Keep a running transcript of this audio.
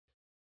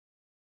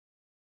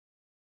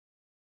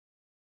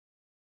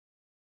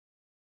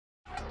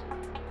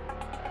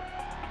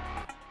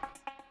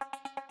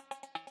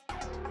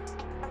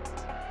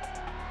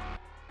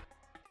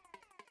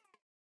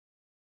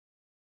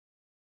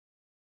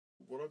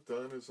what I've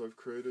done is I've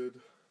created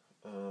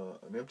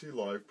an empty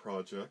live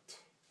project,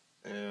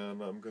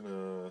 and I'm going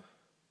to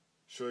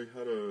show you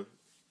how to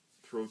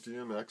throw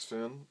DMX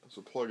in as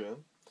a plugin.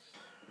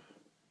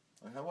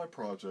 I have my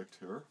project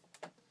here.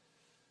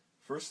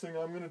 First thing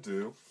I'm going to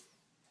do,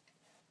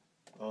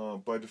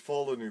 by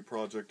default a new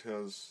project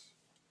has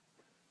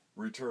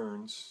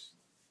returns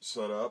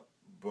set up,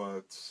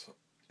 but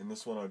in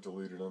this one I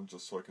deleted them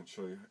just so I can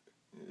show you,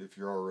 if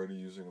you're already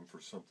using them for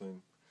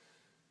something,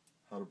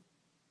 how to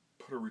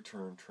put a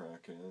return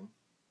track in.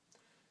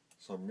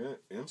 So I'm going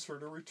to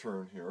insert a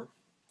return here.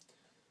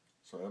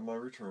 So I have my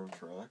return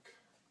track.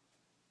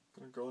 I'm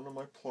going to go into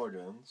my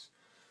plugins.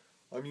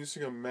 I'm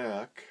using a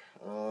Mac,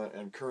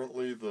 and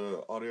currently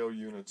the Audio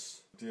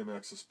Units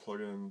DMXIS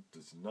plugin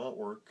does not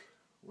work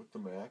with the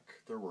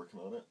Mac. They're working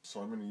on it. So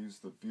I'm going to use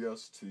the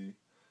VST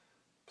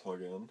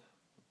plugin,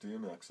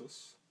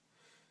 DMXIS.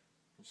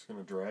 I'm just going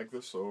to drag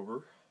this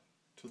over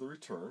to the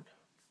return.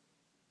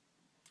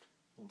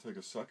 It'll take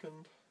a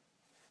second.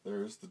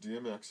 There's the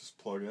DMXIS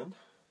plugin.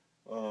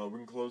 We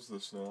can close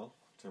this now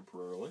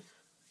temporarily.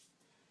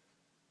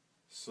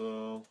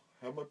 So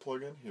I have my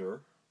plugin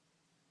here.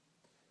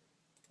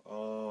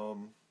 I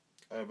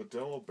have a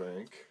demo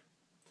bank,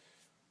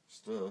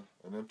 just an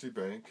empty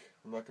bank.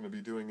 I'm not going to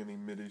be doing any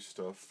MIDI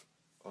stuff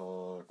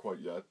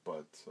quite yet,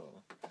 but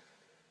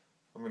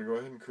I'm going to go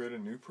ahead and create a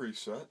new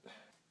preset.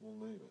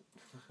 We'll name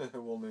it.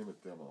 We'll name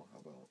it demo. How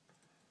about?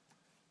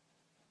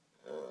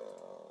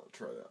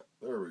 Try that.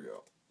 There we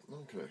go.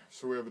 Okay,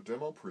 so we have a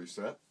demo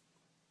preset.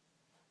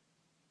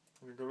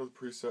 I'm going to go to the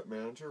preset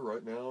manager.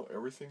 Right now,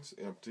 everything's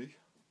empty.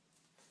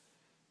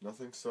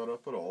 Nothing's set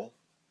up at all.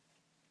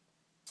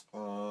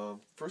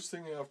 First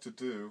thing you have to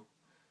do,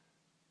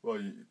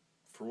 well,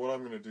 for what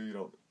I'm going to do, you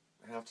don't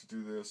have to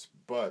do this,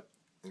 but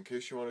in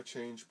case you want to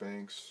change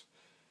banks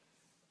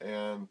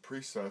and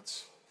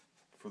presets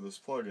for this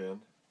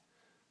plugin,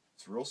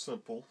 it's real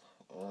simple.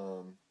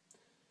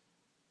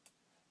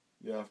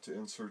 You have to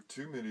insert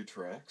 2 MIDI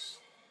tracks.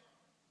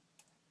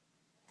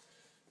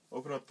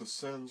 Open up the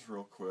sends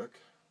real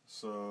quick.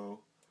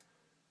 So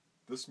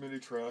this MIDI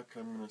track,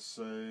 I'm going to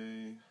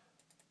say,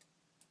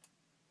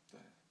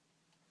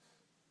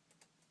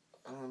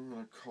 I'm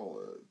going to call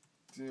it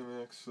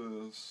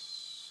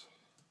DMXIS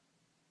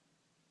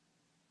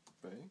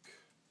Bank.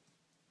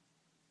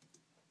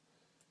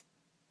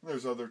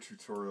 There's other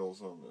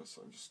tutorials on this.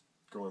 I'm just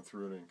going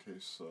through it in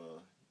case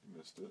you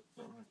missed it.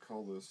 I'm going to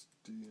call this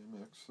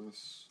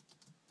DMXIS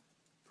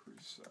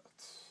Preset.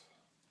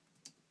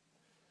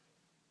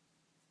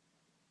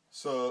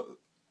 So,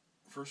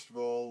 first of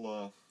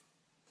all,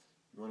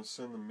 you want to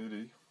send the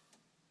MIDI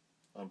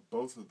on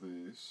both of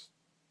these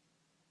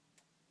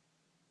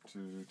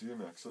to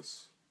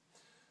DMXIS.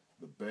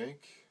 The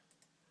bank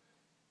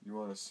you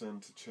want to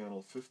send to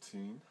channel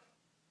 15,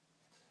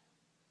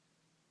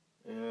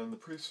 and the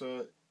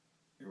preset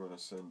you want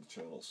to send to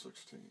channel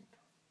 16.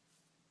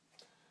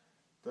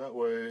 That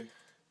way you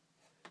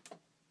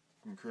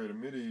can create a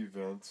MIDI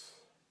event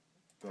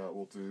that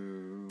will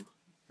do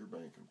your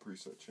bank and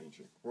preset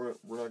changing. We're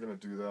not going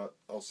to do that.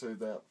 I'll save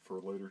that for a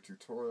later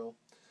tutorial.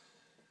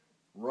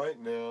 Right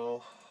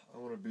now I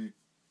want to be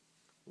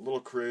a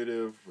little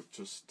creative with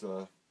just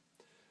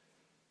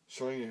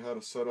showing you how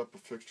to set up a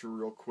fixture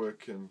real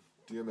quick in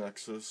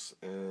DMXIS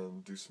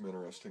and do some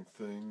interesting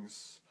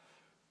things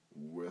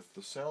with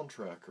the sound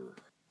tracker.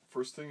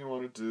 First thing you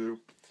want to do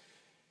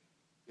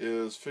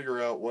is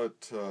figure out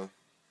what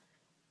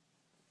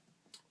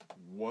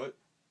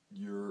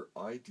your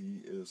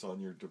ID is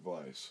on your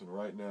device. And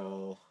right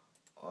now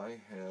I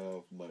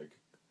have my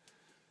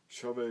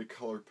Chauvet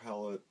Color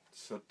Palette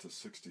set to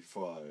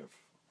 65,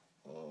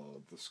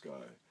 this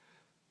guy,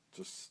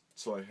 just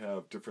so I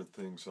have different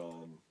things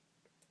on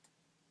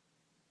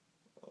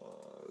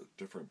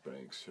different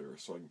banks here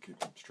so I can keep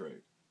them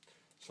straight.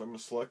 So I'm going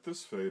to select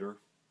this fader.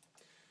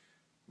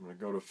 I'm going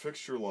to go to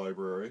Fixture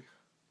Library.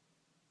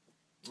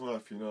 Well,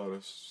 if you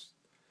notice,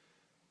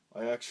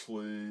 I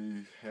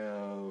actually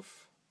have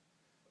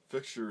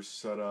fixtures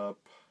set up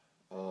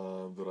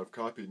that I've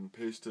copied and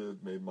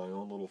pasted, made my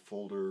own little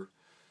folder,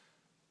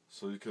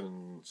 so you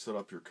can set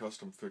up your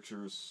custom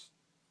fixtures,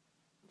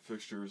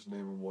 name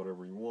them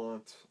whatever you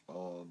want.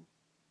 I'm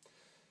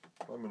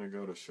going to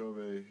go to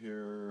Chauvet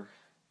here,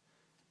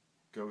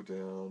 go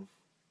down.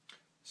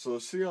 So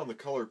see on the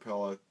color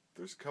palette,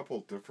 there's a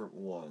couple different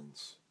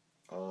ones.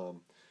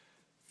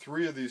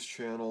 3 of these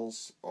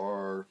channels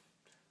are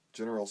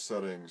general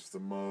settings: the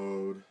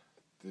mode,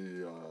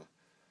 the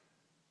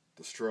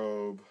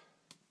strobe,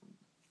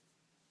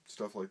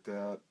 stuff like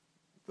that.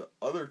 The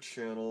other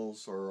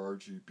channels are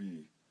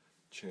RGB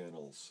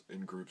channels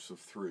in groups of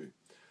 3.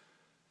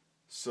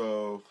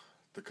 So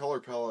the color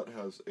palette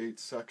has 8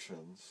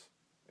 sections,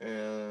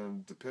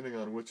 and depending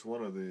on which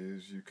one of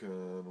these, you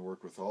can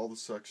work with all the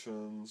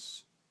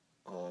sections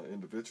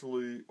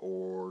individually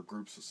or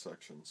groups of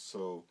sections.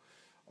 So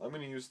I'm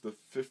going to use the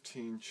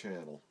 15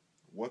 channel.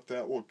 What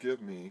that will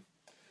give me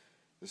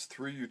is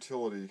 3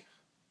 utility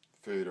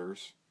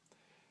faders,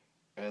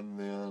 and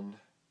then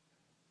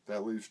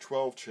that leaves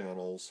 12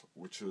 channels,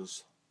 which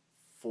is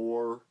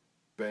 4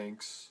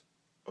 banks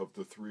of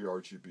the 3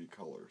 RGB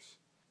colors.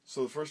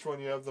 So the first one,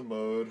 you have the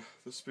mode,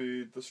 the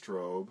speed, the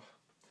strobe,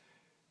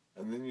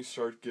 and then you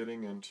start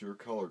getting into your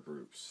color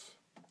groups.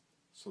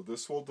 So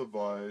this will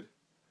divide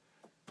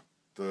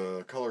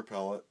the color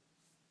palette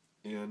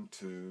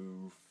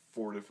into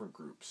 4 different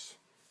groups.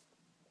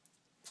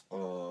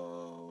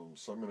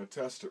 So I'm going to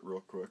test it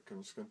real quick.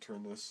 I'm just going to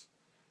turn this,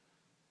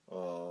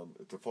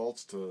 it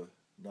defaults to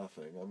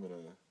nothing. I'm going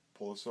to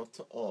pull this up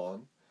to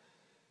on,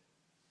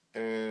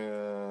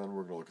 and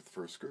we're going to look at the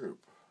first group.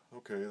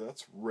 Okay,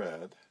 that's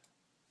red.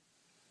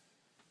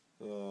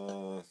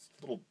 It's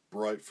a little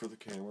bright for the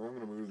camera. I'm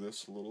going to move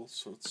this a little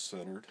so it's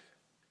centered.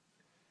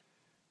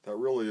 That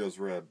really is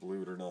red,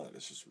 believe it or not.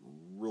 It's just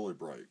really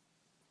bright.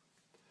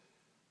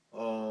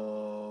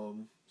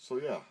 So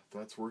yeah,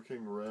 that's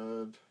working.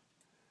 Red,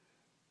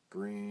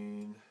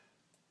 green,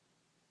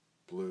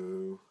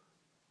 blue.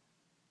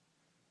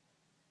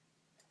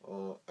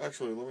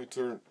 Actually, let me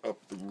turn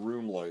up the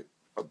room light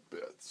a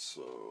bit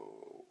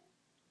so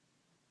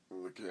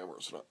the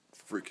camera's not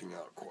freaking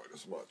out quite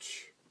as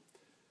much.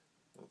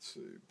 Let's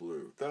see,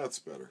 blue. That's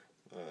better.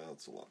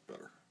 That's a lot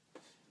better.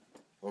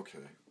 Okay.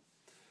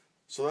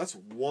 So that's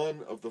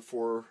one of the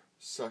 4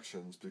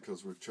 sections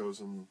because we've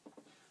chosen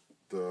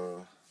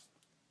the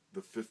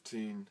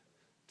 15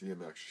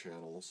 DMX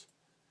channels.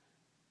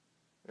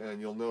 And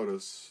you'll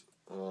notice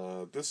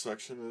this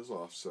section is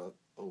offset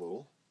a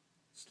little.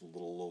 It's a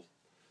little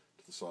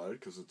to the side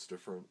because it's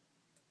different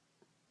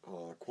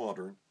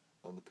quadrant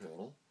on the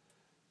panel.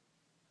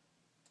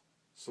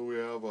 So we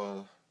have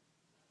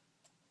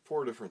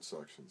 4 different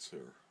sections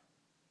here.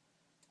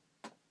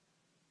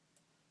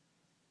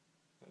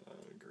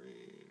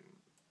 Green.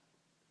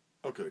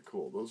 Okay,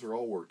 cool. Those are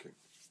all working.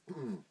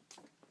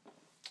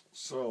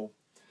 So,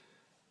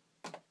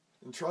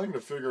 in trying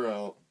to figure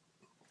out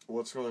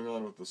what's going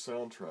on with the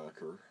sound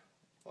tracker,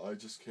 I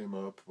just came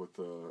up with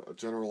a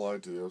general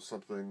idea of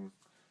something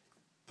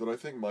that I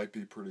think might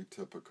be pretty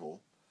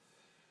typical.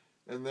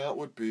 And that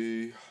would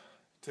be,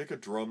 take a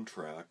drum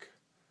track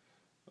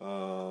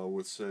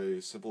with, say,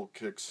 simple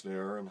kick,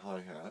 snare, and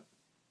hi-hat,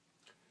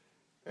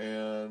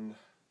 and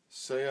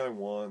say I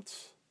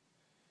want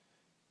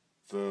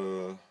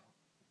the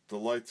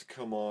light to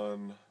come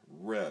on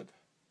red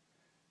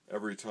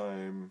every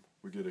time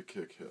we get a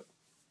kick hit.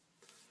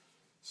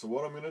 So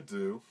what I'm going to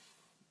do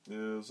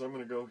is I'm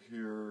going to go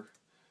here,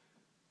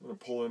 I'm going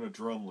to pull in a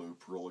drum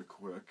loop really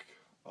quick.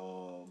 I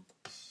don't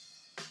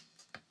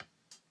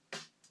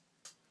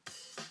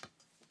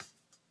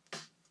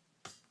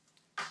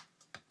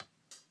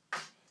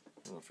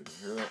know if you can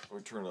hear that. Let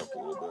me turn it up a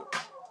little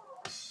bit.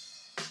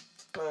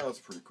 That's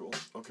pretty cool.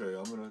 Okay,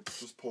 I'm going to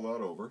just pull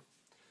that over.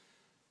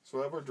 So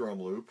I have our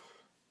drum loop.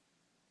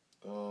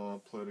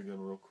 Play it again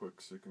real quick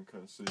so you can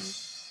kind of see.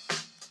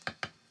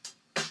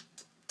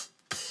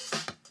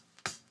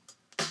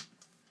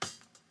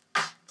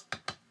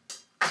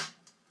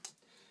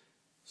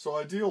 So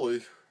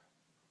ideally,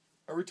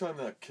 every time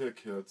that kick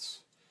hits,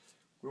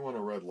 we want a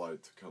red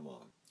light to come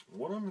on.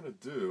 What I'm going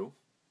to do,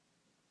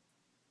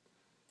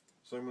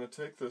 so I'm going to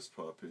take this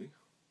puppy.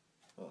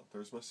 Oh,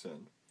 there's my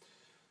send.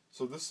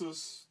 So this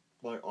is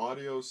my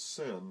audio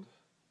send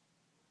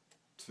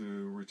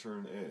to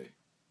return A.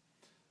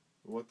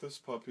 What this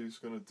puppy is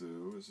going to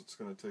do is it's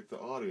going to take the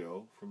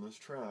audio from this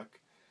track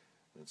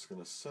and it's going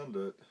to send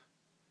it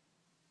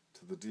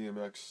to the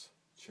DMX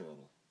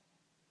channel.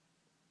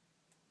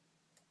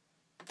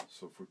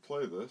 So if we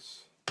play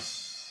this,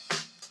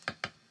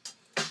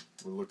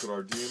 we look at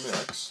our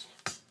DMX,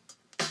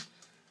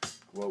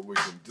 what we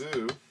can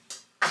do,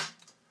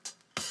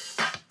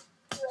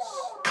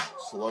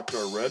 select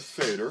our red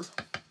fader,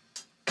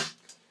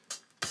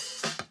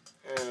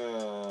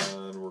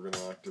 and we're going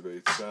to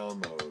activate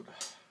sound mode.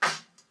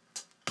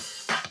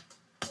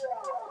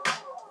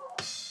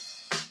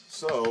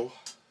 So,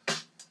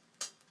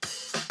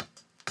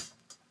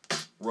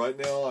 right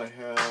now I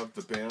have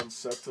the band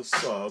set to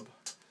sub.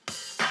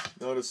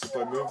 Notice if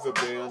I move the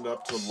band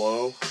up to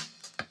low,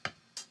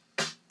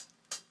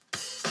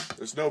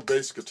 there's no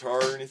bass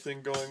guitar or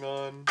anything going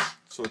on,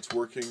 so it's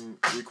working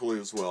equally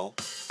as well.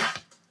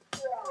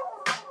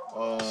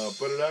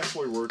 But it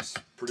actually works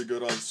pretty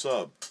good on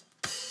sub.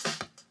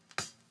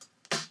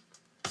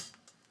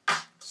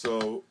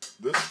 So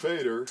this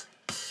fader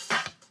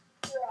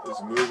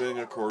is moving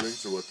according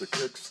to what the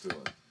kick's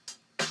doing.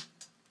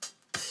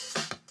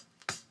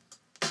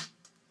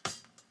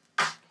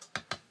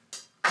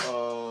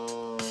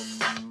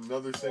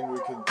 Another thing we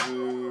can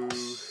do,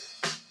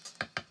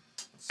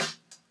 let's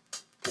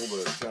pull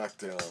the attack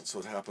down so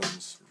it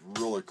happens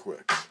really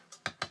quick.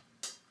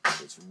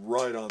 It's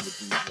right on the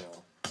beat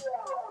now.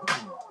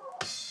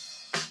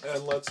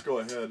 And let's go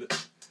ahead.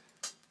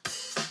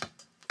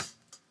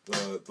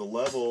 The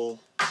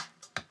level,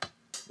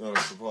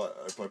 notice if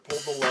I pull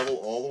the level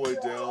all the way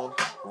down,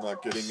 we're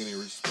not getting any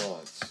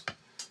response.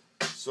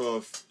 So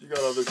if you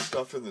got other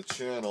stuff in the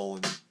channel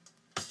and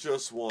you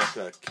just want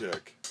that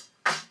kick,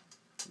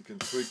 you can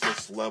tweak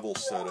this level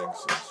setting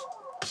so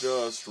it's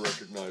just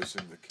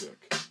recognizing the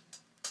kick.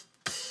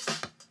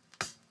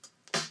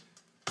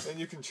 And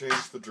you can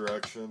change the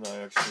direction.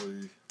 I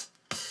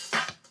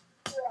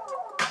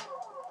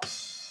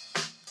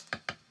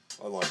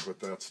like what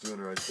that's doing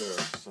right there.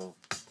 So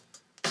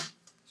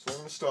I'm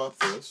going to stop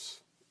this,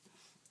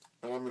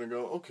 and I'm going to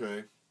go,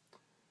 okay,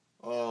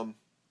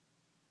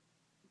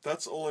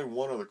 that's only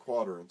one of the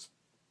quadrants,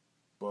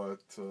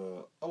 but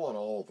I want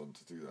all of them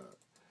to do that.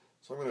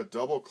 So I'm going to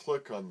double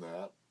click on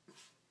that.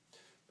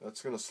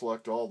 That's going to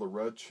select all the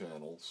red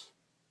channels.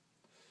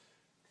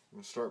 I'm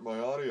going to start my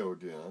audio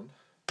again.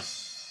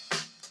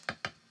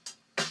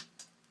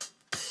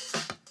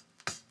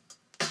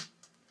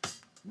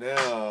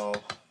 Now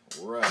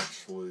we're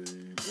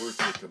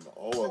taking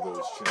all of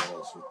those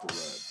channels with the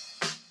red.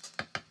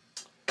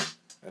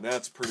 And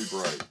that's pretty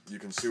bright. You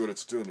can see what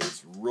it's doing.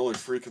 It's really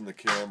freaking the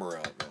camera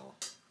out now.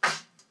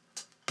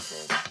 So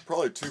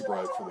probably too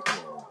bright for the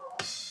camera.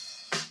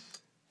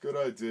 Good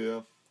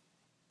idea.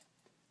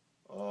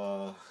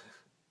 A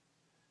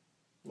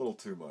little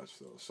too much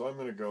though. So I'm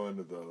going to go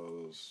into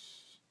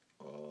those,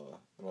 and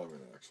I'm going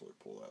to actually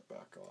pull that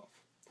back off.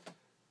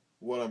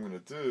 What I'm going to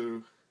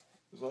do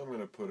is I'm going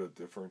to put a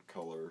different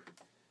color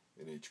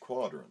in each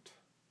quadrant.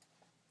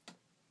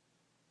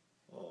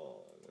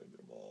 Oh, I get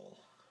them all.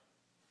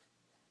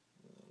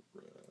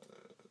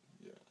 Red,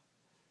 yeah.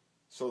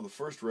 So the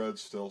first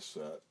red's still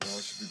set. Now I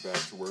should be back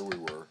to where we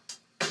were.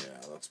 Yeah,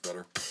 that's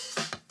better.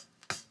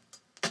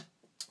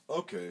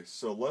 Okay,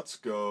 so let's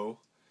go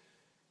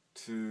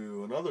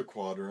to another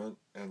quadrant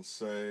and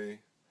say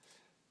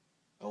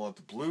I want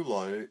the blue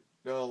light.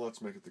 No,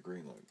 let's make it the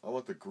green light. I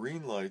want the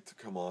green light to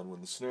come on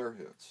when the snare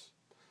hits.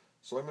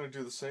 So I'm going to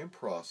do the same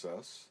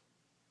process.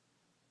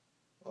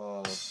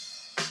 I'll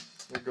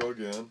go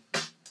again.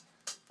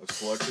 I've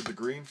selected the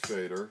green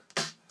fader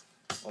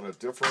on a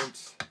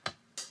different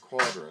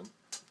quadrant,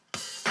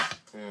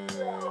 and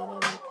I'm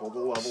going to pull the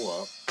level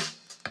up.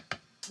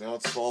 Now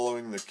it's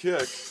following the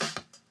kick,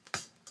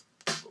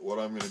 but what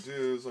I'm going to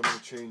do is I'm going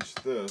to change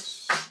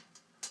this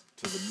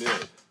to the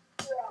mid.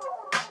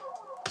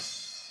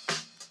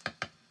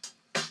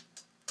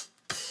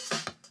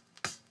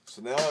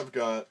 So now I've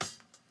got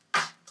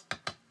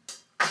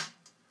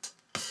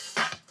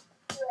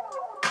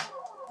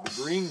the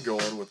green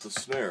going with the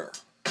snare.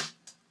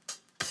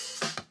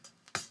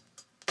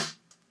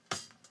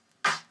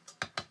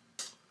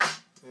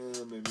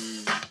 And maybe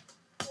you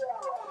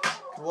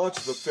can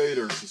watch the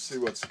fader to see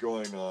what's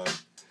going on.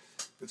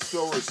 It's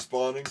still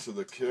responding to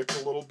the kick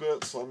a little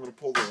bit, so I'm going to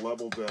pull the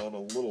level down a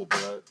little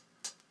bit.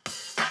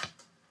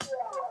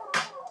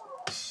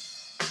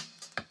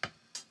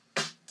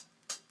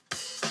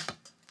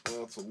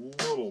 That's a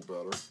little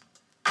better.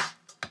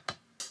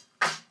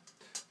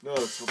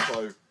 Notice if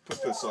I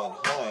put this on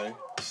high,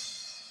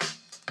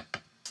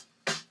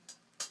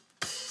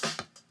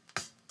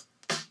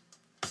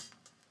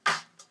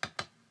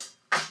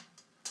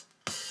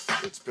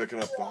 it's picking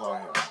up the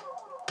hi-hat.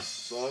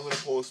 So I'm going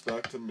to pull this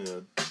back to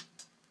mid.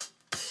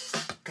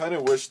 Kind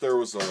of wish there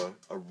was a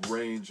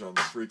range on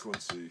the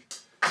frequency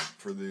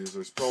for these.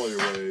 There's probably a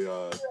way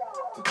to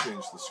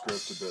change the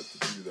script a bit to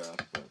do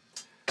that. But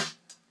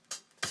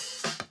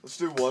let's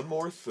do one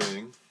more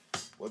thing.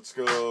 Let's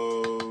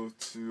go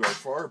to our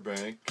far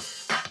bank,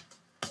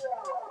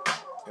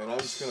 and I'm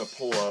just going to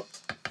pull up,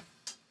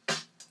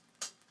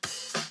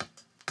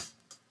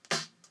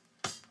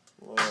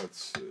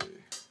 let's see,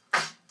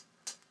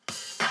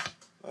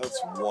 that's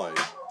white,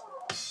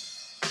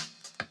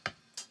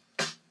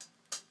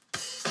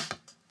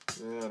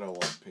 and I don't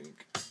want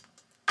pink.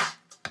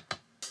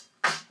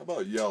 How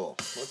about yellow?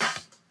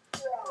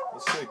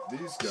 Let's take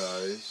these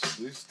guys,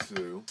 these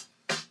two,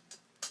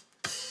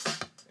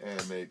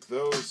 and make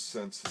those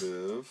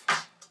sensitive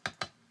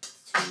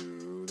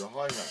to the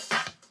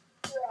hi-hat.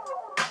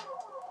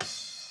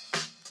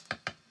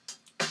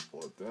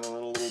 Pull it down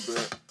a little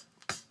bit.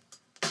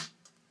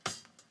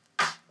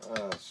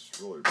 That's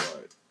really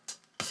bright.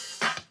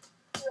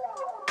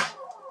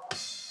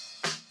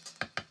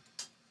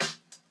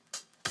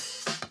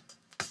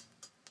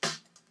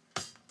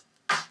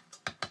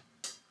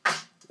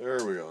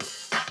 There we go.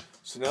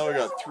 So now we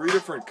got three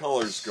different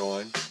colors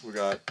going. We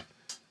got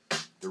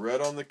the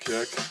red on the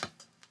kick,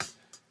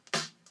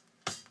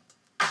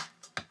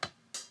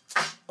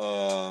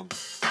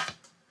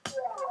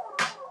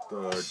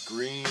 the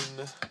green,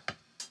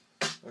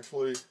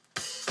 actually,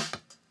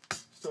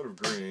 instead of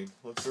green,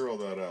 let's zero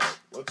that out.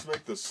 Let's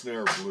make the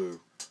snare blue.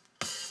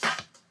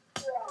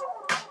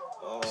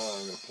 I'm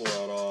going to pull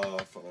that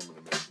off, and I'm going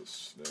to make the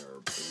snare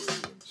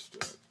blue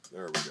instead.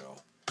 There we go.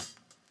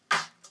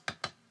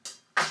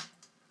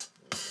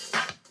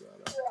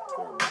 There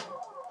we go.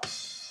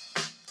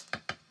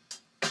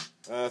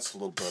 That's a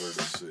little better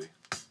to see.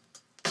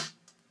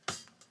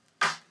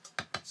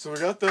 So we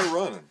got that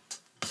running.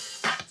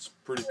 It's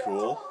pretty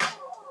cool.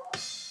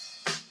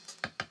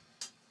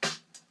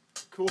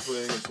 The cool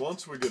thing is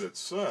once we get it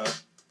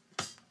set,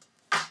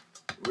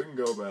 we can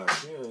go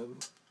back in,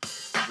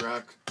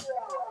 drag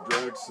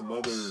some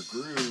other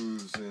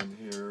grooves in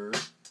here.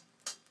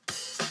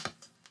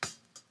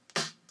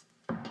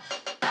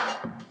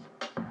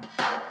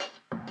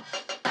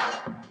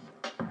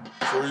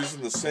 So we're using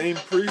using the same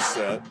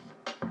preset.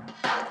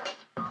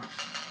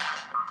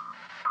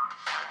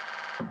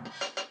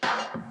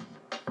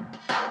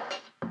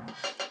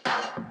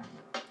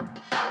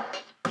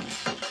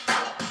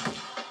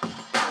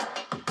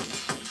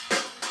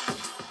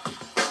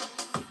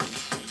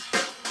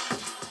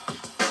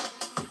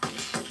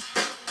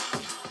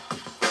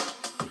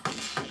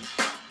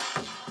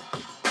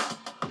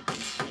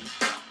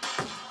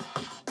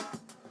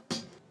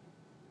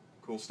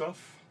 Cool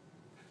stuff.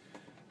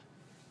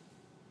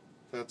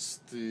 That's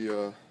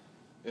the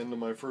end of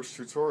my first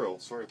tutorial.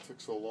 Sorry it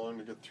took so long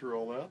to get through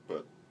all that,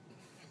 but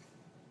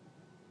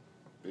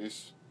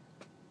peace.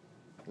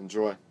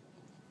 Enjoy.